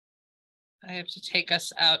I have to take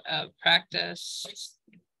us out of practice.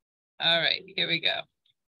 All right, here we go.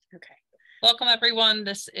 Okay. Welcome, everyone.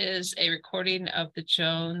 This is a recording of the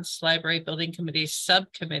Jones Library Building Committee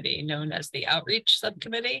Subcommittee, known as the Outreach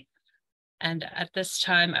Subcommittee. And at this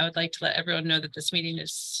time, I would like to let everyone know that this meeting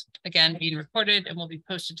is, again, being recorded and will be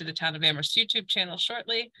posted to the Town of Amherst YouTube channel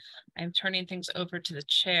shortly. I'm turning things over to the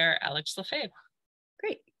chair, Alex Lefebvre.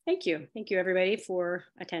 Great. Thank you. Thank you, everybody, for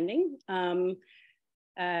attending.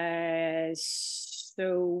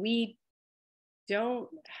 So we don't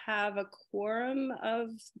have a quorum of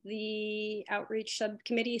the outreach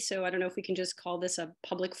subcommittee, so I don't know if we can just call this a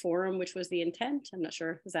public forum, which was the intent. I'm not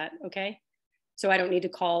sure. Is that okay? So I don't need to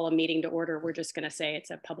call a meeting to order. We're just going to say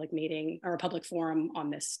it's a public meeting or a public forum on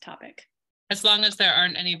this topic. As long as there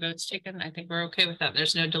aren't any votes taken, I think we're okay with that.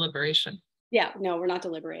 There's no deliberation. Yeah, no, we're not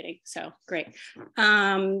deliberating. So great. So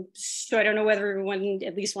I don't know whether everyone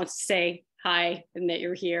at least wants to say hi and that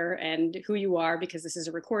you're here and who you are, because this is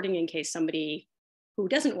a recording in case somebody who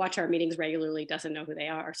doesn't watch our meetings regularly doesn't know who they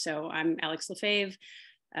are. So I'm Alex Lefebvre.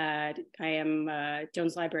 I am a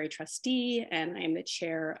Jones Library trustee, and I am the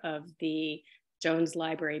chair of the Jones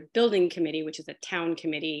Library Building Committee, which is a town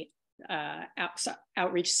committee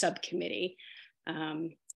outreach subcommittee.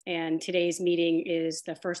 And today's meeting is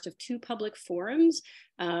the first of two public forums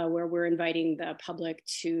where we're inviting the public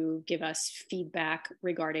to give us feedback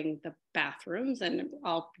regarding the bathrooms. And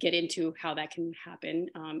I'll get into how that can happen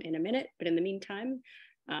in a minute. But in the meantime,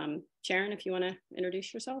 Sharon, if you want to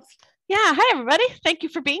introduce yourself. Yeah, hi, everybody. Thank you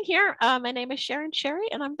for being here. My name is Sharon Sherry,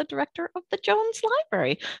 and I'm the director of the Jones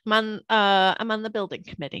Library. I'm on the building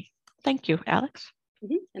committee. Thank you, Alex.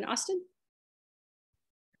 And Austin?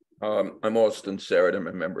 I'm Austin Sarrett. I'm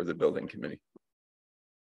a member of the building committee.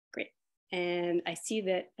 Great. And I see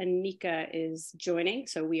that Anika is joining.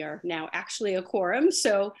 So we are now actually a quorum.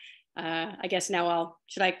 So I guess now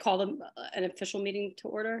should I call them an official meeting to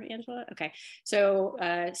order, Angela? Okay. So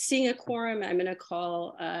seeing a quorum, I'm going to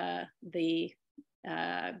call the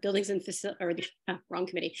buildings and facility, or the wrong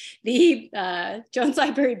committee, the Jones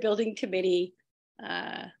Library Building Committee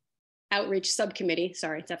Outreach Subcommittee.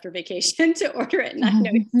 Sorry, it's after vacation, to order at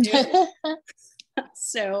 9:02.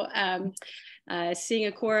 So seeing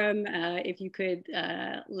a quorum, if you could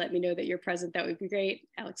let me know that you're present, that would be great.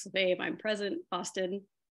 Alex Lefebvre, I'm present. Austin?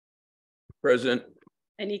 Present.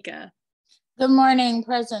 Anika? Good morning,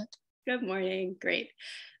 present. Good morning, great.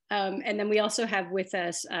 And then we also have with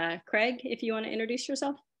us Craig, if you want to introduce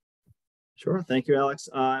yourself. Sure, thank you, Alex.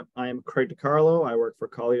 I am Craig DiCarlo. I work for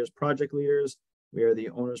Collier's Project Leaders. We are the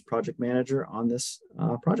owner's project manager on this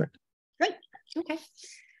project. Great, okay.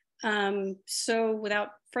 So without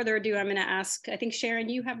further ado, I'm going to ask, I think Sharon,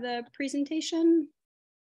 you have the presentation.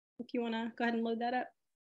 If you want to go ahead and load that up.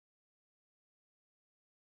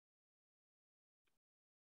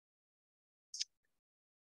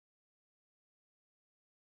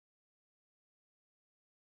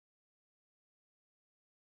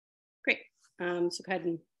 Great, so go ahead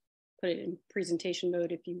and put it in presentation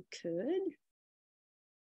mode if you could.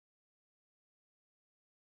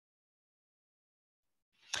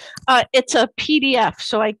 It's a PDF,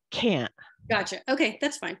 so I can't. Gotcha. Okay,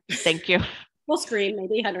 that's fine. Thank you. Full screen,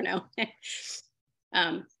 maybe. I don't know.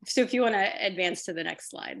 So if you want to advance to the next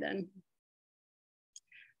slide, then.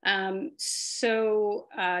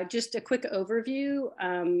 Just a quick overview.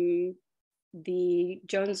 The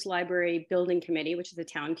Jones Library Building Committee, which is a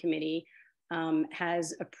town committee,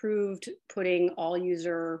 has approved putting all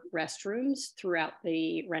user restrooms throughout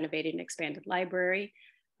the renovated and expanded library.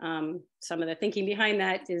 Some of the thinking behind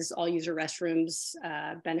that is all user restrooms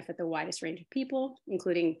benefit the widest range of people,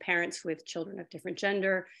 including parents with children of different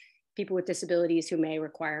gender, people with disabilities who may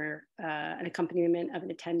require an accompaniment of an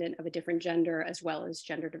attendant of a different gender, as well as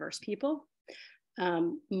gender diverse people.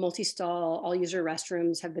 Multi-stall all user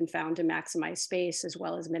restrooms have been found to maximize space as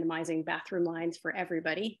well as minimizing bathroom lines for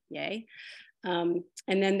everybody, yay. And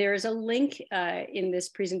then there's a link in this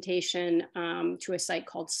presentation to a site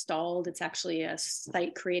called Stalled. It's actually a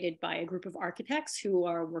site created by a group of architects who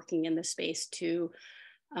are working in the space to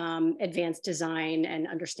advance design and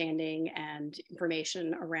understanding and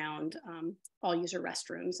information around all user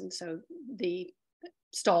restrooms. And so the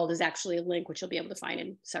Stalled is actually a link which you'll be able to find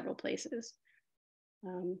in several places.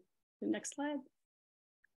 The next slide.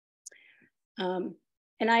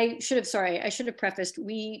 And I should have prefaced,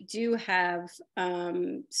 we do have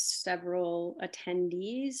several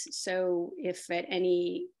attendees. So if at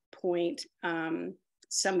any point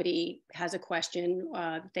somebody has a question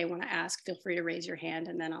they want to ask, feel free to raise your hand,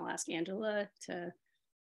 and then I'll ask Angela to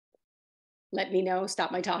let me know,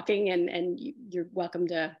 stop my talking, and you're welcome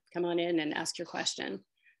to come on in and ask your question.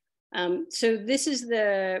 So this is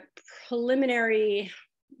the preliminary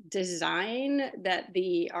design that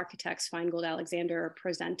the architects Feingold Alexander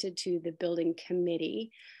presented to the building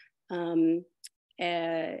committee.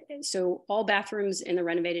 So all bathrooms in the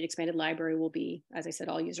renovated expanded library will be, as I said,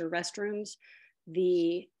 all user restrooms.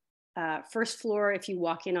 The first floor, if you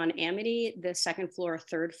walk in on Amity, the second floor,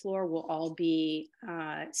 third floor will all be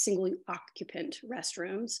single occupant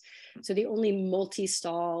restrooms. So the only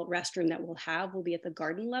multi-stall restroom that we'll have will be at the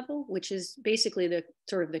garden level, which is basically the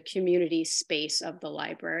sort of the community space of the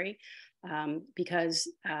library. Because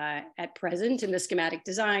at present in the schematic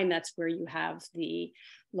design, that's where you have the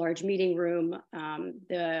large meeting room,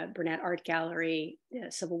 the Burnett Art Gallery, the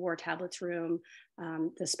Civil War tablets room,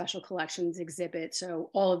 the special collections exhibit.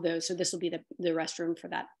 So all of those, so this will be the restroom for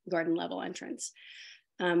that garden level entrance.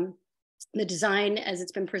 The design as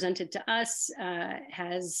it's been presented to us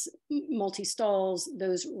has multi-stalls.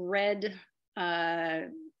 Those red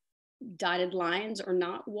dotted lines are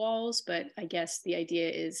not walls, but I guess the idea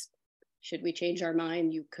is, should we change our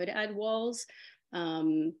mind, you could add walls.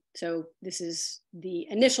 So this is the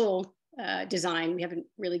initial design. We haven't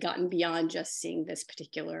really gotten beyond just seeing this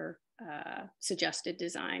particular suggested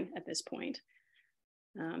design at this point.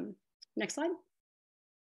 Next slide.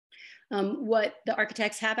 What the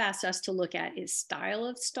architects have asked us to look at is style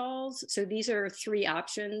of stalls. So these are 3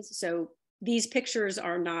 options. So these pictures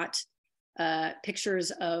are not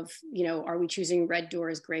pictures of, are we choosing red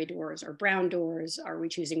doors, gray doors, or brown doors? Are we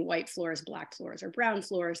choosing white floors, black floors, or brown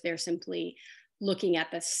floors? They're simply looking at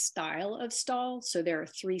the style of stall. So there are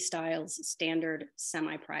 3 styles: standard,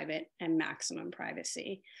 semi-private, and maximum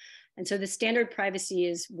privacy. And so the standard privacy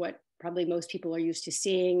is what probably most people are used to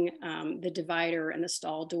seeing. The divider and the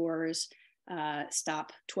stall doors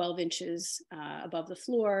stop 12 inches above the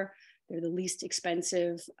floor. They're the least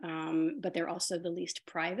expensive, but they're also the least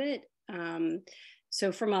private.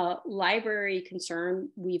 So from a library concern,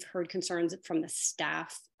 we've heard concerns from the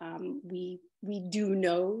staff. We do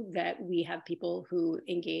know that we have people who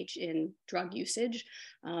engage in drug usage,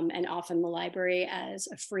 and often the library, as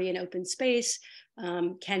a free and open space,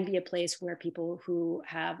 can be a place where people who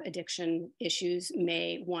have addiction issues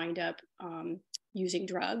may wind up using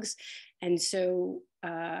drugs. And so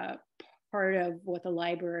part of what the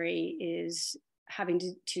library is having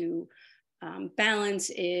to balance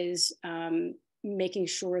is making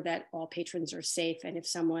sure that all patrons are safe. And if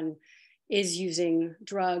someone is using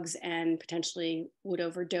drugs and potentially would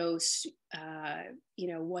overdose,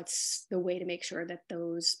 what's the way to make sure that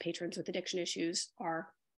those patrons with addiction issues are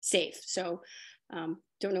safe? So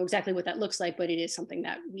don't know exactly what that looks like, but it is something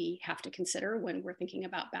that we have to consider when we're thinking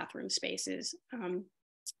about bathroom spaces.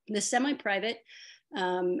 The semi-private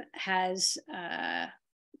has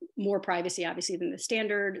more privacy, obviously, than the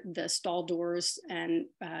standard. The stall doors and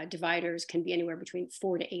dividers can be anywhere between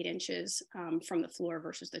 4 to 8 inches from the floor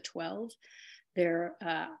versus the 12. They're,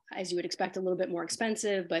 as you would expect, a little bit more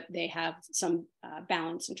expensive, but they have some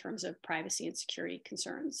balance in terms of privacy and security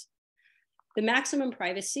concerns. The maximum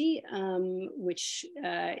privacy, which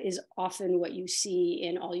is often what you see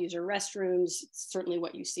in all user restrooms, certainly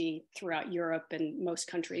what you see throughout Europe and most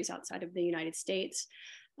countries outside of the United States.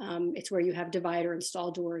 It's where you have divider and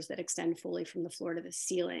stall doors that extend fully from the floor to the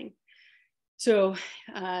ceiling. So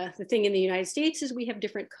the thing in the United States is we have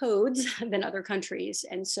different codes than other countries.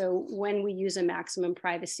 And so when we use a maximum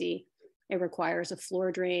privacy, it requires a floor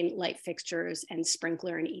drain, light fixtures, and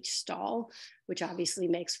sprinkler in each stall, which obviously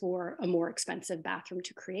makes for a more expensive bathroom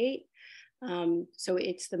to create. So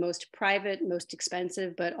it's the most private, most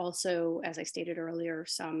expensive, but also, as I stated earlier,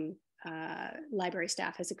 some library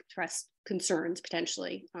staff has expressed concerns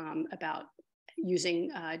potentially about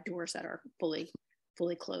using doors that are fully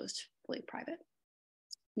closed, fully private.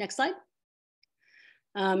 Next slide.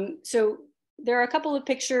 So there are a couple of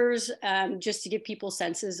pictures just to give people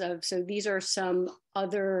senses of, so these are some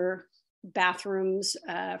other bathrooms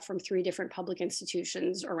from 3 different public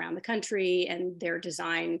institutions around the country and their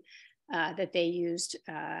design that they used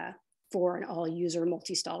for an all-user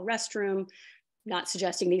multi-stall restroom. Not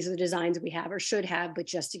suggesting these are the designs we have or should have, but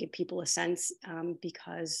just to give people a sense,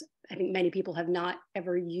 because I think many people have not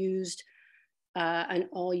ever used an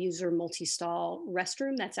all-user multi-stall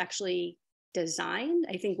restroom that's actually designed.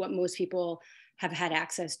 I think what most people have had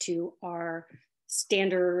access to are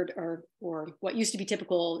standard or what used to be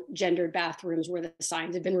typical gendered bathrooms where the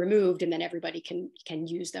signs have been removed and then everybody can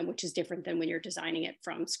use them, which is different than when you're designing it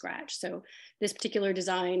from scratch. So this particular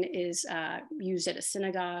design is used at a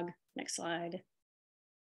synagogue. Next slide.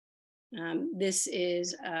 This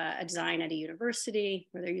is a design at a university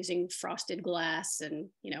where they're using frosted glass and,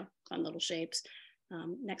 fun little shapes.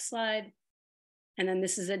 Next slide. And then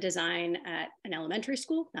this is a design at an elementary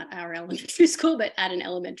school, not our elementary school, but at an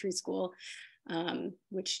elementary school,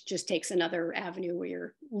 which just takes another avenue where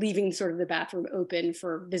you're leaving sort of the bathroom open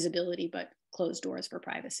for visibility, but closed doors for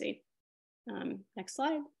privacy. Next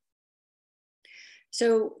slide.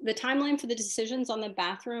 So the timeline for the decisions on the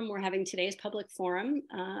bathroom, we're having today's public forum,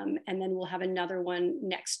 and then we'll have another one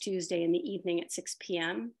next Tuesday in the evening at 6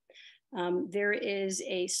 p.m. There is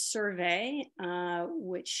a survey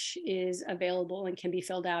which is available and can be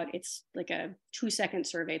filled out. It's like a 2-second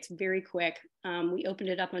survey. It's very quick. We opened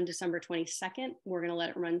it up on December 22nd. We're going to let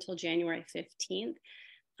it run until January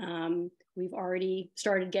 15th. We've already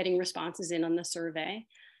started getting responses in on the survey.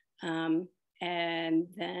 And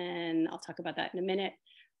then I'll talk about that in a minute.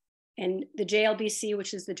 And the JLBC,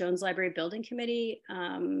 which is the Jones Library Building Committee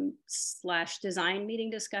 / design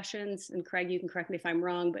meeting discussions. And Craig, you can correct me if I'm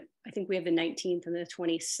wrong, but I think we have the 19th and the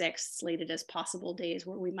 26th slated as possible days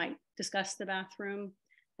where we might discuss the bathroom.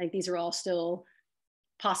 I think these are all still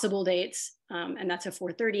possible dates. And that's a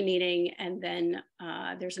 4:30 meeting. And then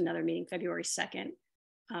there's another meeting February 2nd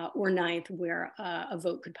or 9th where a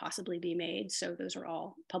vote could possibly be made. So those are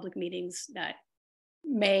all public meetings that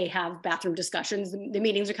may have bathroom discussions. The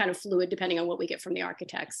meetings are kind of fluid depending on what we get from the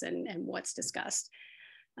architects and what's discussed.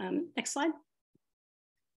 Next slide.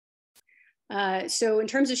 So in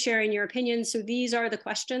terms of sharing your opinions, so these are the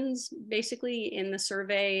questions basically in the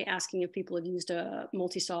survey, asking if people have used a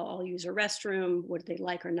multi-stall all-user restroom, what they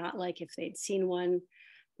like or not like if they'd seen one.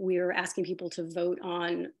 We're asking people to vote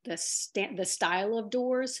on the style of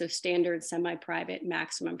doors, so standard, semi-private,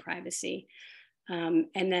 maximum privacy. And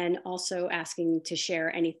then also asking to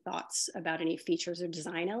share any thoughts about any features or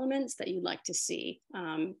design elements that you'd like to see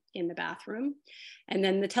in the bathroom. And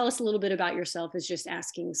then the tell us a little bit about yourself is just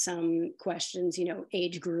asking some questions, you know,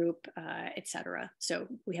 age group, et cetera. So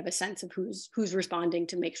we have a sense of who's responding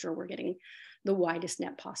to make sure we're getting the widest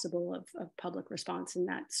net possible of public response in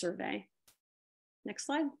that survey. Next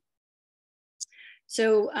slide.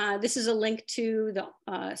 So this is a link to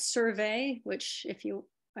the survey, which if you,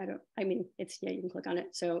 it's, yeah, you can click on it.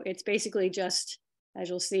 So it's basically just, as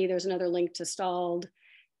you'll see, there's another link to stalled.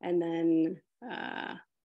 And then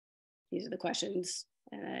these are the questions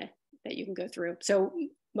that you can go through. So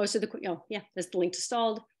most of the, there's the link to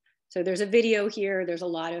stalled. So there's a video here. There's a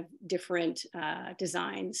lot of different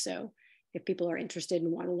designs. So if people are interested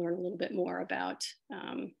and want to learn a little bit more about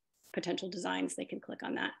potential designs, they can click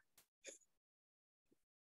on that.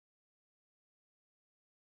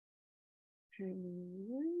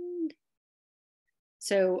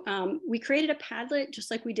 So we created a Padlet just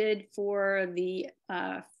like we did for the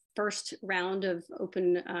first round of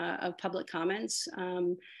of public comments.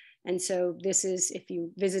 And so this is, if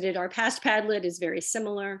you visited our past Padlet, is very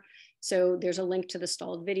similar. So there's a link to the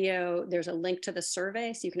stalled video. There's a link to the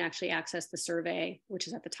survey. So you can actually access the survey, which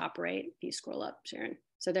is at the top right, if you scroll up, Sharon.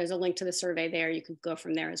 So there's a link to the survey there. You could go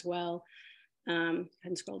from there as well. Go ahead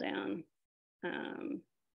and scroll down.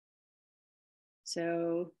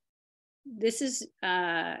 So this is,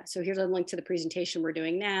 so here's a link to the presentation we're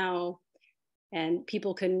doing now. And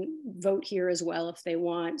people can vote here as well if they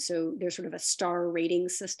want. So there's sort of a star rating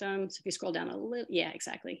system. So if you scroll down a little, yeah,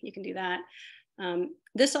 exactly, you can do that.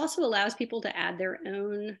 This also allows people to add their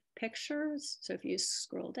own pictures. So if you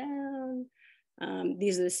scroll down,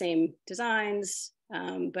 these are the same designs,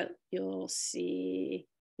 but you'll see,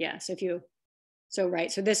 yeah, so if you, so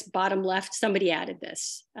right, so this bottom left, somebody added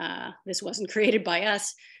this. This wasn't created by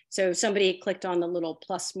us. So somebody clicked on the little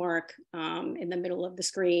plus mark in the middle of the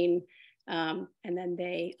screen, and then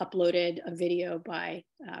they uploaded a video by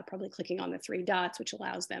probably clicking on the 3 dots, which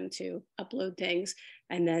allows them to upload things.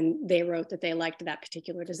 And then they wrote that they liked that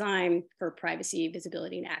particular design for privacy,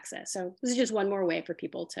 visibility, and access. So this is just one more way for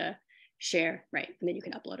people to share, right? And then you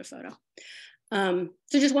can upload a photo.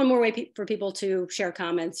 So just one more way for people to share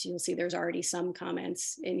comments. You'll see there's already some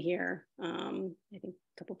comments in here. I think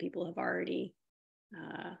a couple people have already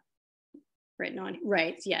written on,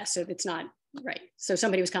 right, yeah, so it's not, right. So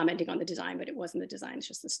somebody was commenting on the design, but it wasn't the design, it's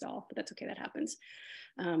just the stall, but that's okay, that happens.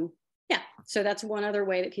 Yeah, so that's one other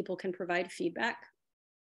way that people can provide feedback.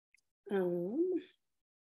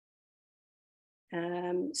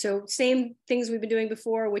 So same things we've been doing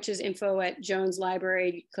before, which is info@Jones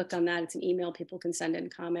Library. You click on that, it's an email. People can send in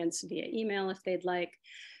comments via email if they'd like.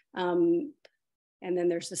 And then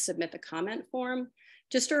there's the submit the comment form.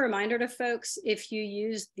 Just a reminder to folks, if you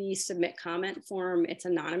use the submit comment form, it's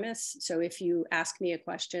anonymous. So if you ask me a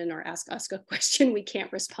question or ask us a question, we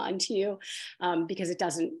can't respond to you because it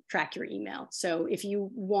doesn't track your email. So if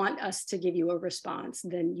you want us to give you a response,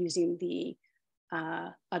 then using the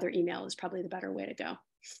other email is probably the better way to go.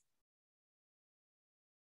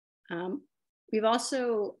 We've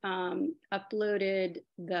also uploaded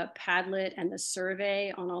the Padlet and the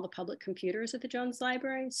survey on all the public computers at the Jones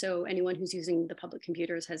Library. So anyone who's using the public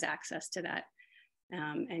computers has access to that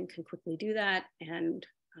and can quickly do that. And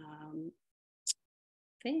I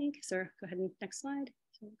think, sir, go ahead and next slide.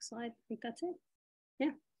 Next slide. I think that's it.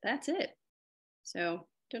 Yeah, that's it. So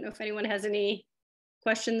don't know if anyone has any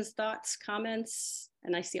questions, thoughts, comments.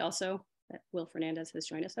 And I see also that Will Fernandez has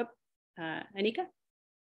joined us. Oh, Anika?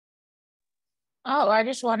 Oh, I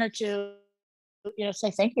just wanted to, say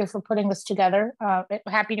thank you for putting this together.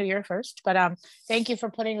 Happy New Year first, but thank you for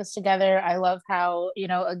putting this together. I love how,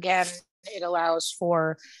 again, it allows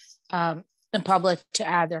for the public to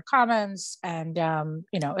add their comments, and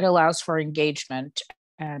it allows for engagement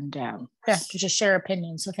and to just share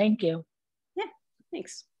opinions. So thank you. Yeah,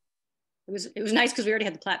 thanks. It was nice because we already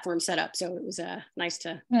had the platform set up, so it was nice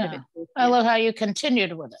to. Yeah, I love how you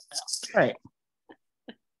continued with it. Great.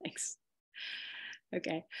 Thanks.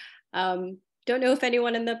 Okay. Don't know if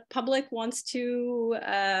anyone in the public wants to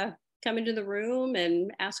come into the room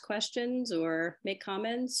and ask questions or make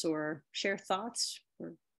comments or share thoughts.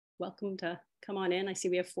 We're welcome to come on in. I see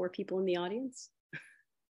we have 4 people in the audience.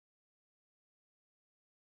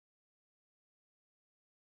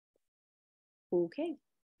 Okay.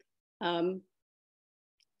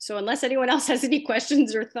 So unless anyone else has any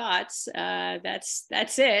questions or thoughts, that's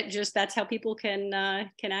it. That's how people can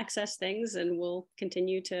access things, and we'll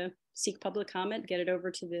continue to seek public comment, get it over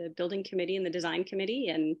to the building committee and the design committee,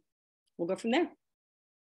 and we'll go from there.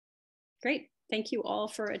 Great. Thank you all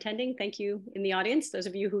for attending. Thank you in the audience, those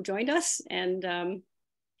of you who joined us, and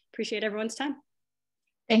appreciate everyone's time.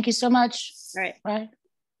 Thank you so much. All right. Bye.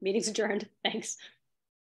 Meeting's adjourned. Thanks.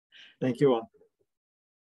 Thank you all.